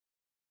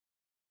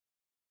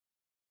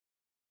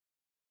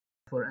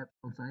for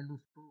Epson Stylus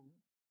Pro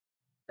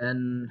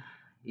and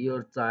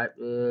your type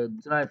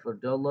driver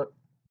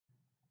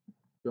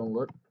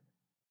download.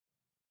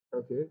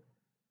 Okay.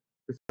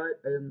 Despite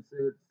I am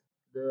search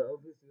the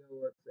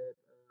official website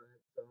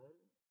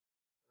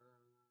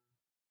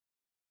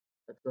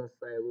Epson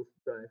Stylus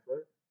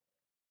driver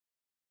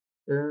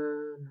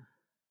and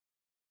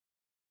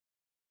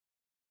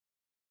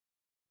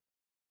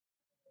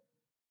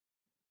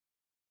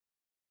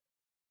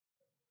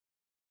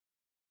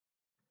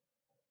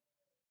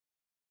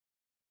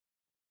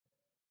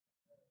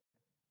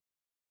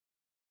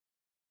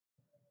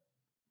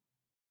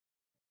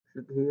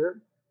should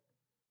here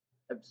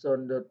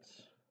epson.eu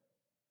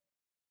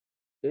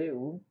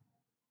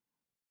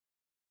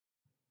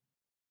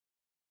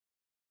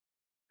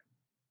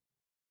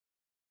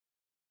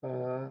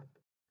uh,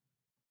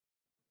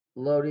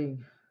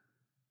 loading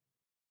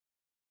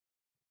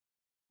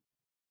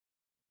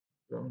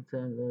long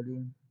time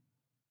loading.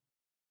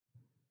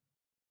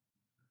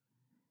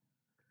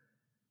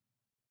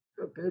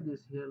 Okay,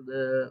 this here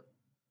the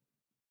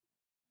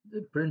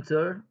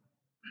printer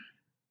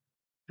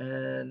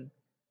and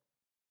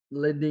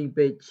landing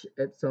page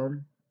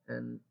Epson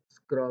and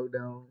scroll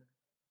down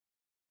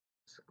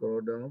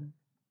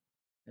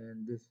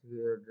and this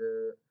here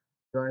the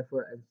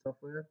driver and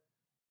software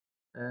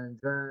and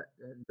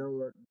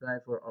download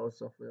driver or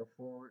software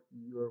for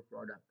your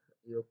product.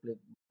 You click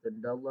the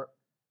download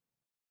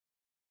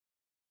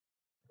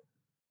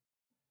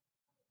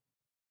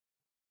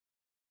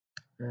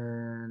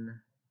and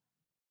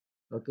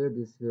okay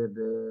this here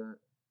the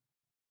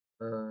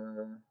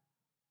uh,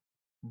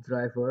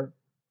 driver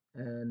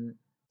and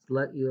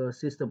select your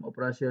system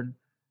operation.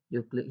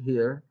 You click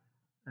here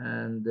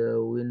and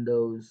the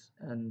Windows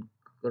and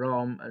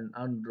Chrome and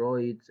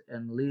Android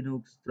and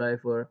Linux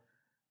driver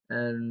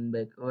and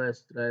Mac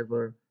OS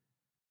driver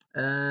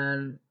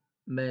and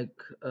make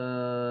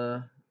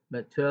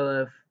Mac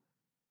 12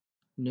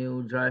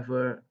 new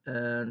driver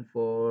and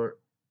for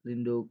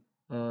Linux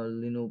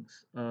Linux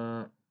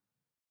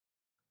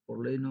for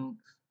Linux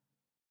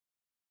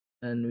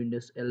and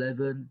Windows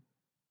 11.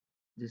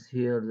 This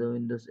here the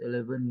Windows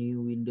 11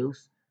 new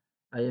Windows.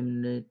 I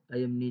am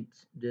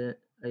needs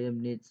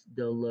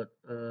download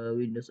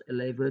Windows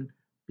 11.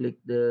 Click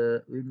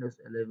the Windows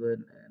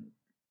 11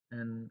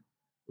 and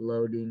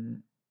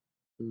loading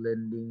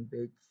landing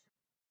page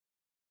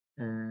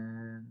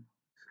and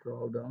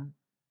scroll down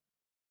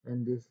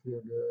and this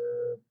here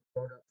the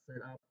product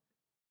setup.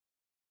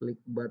 Click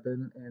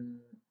button and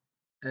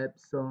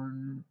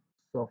Epson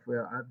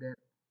software update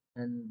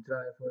and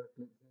driver.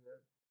 Click here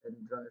and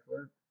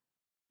driver.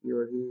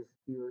 Here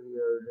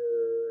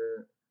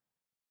the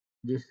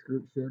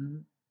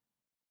description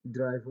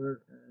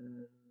driver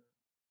and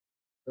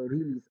a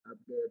release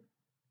update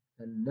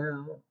and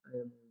now I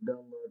am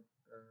download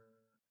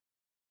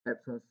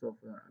Epson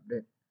software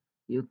update.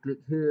 You click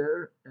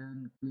here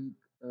and click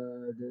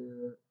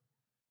the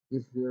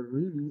this here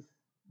release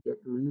get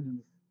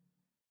release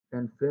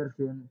and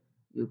version.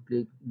 You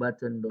click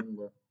button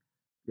download.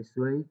 This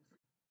way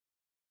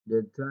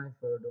the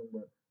driver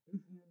download. If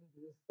you need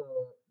to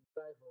install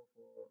driver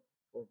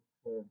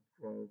for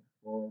for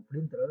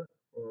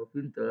for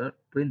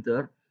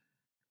printer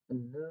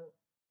and now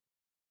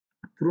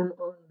turn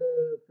on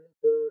the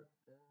printer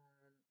and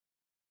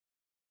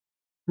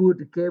put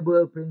the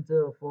cable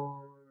printer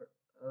for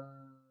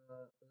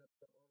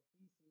laptop or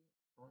PC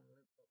on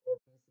laptop or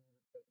PC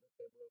you take the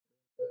cable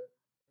printer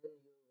and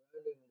you're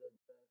running the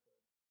driver.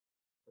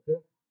 Okay.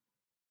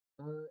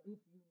 If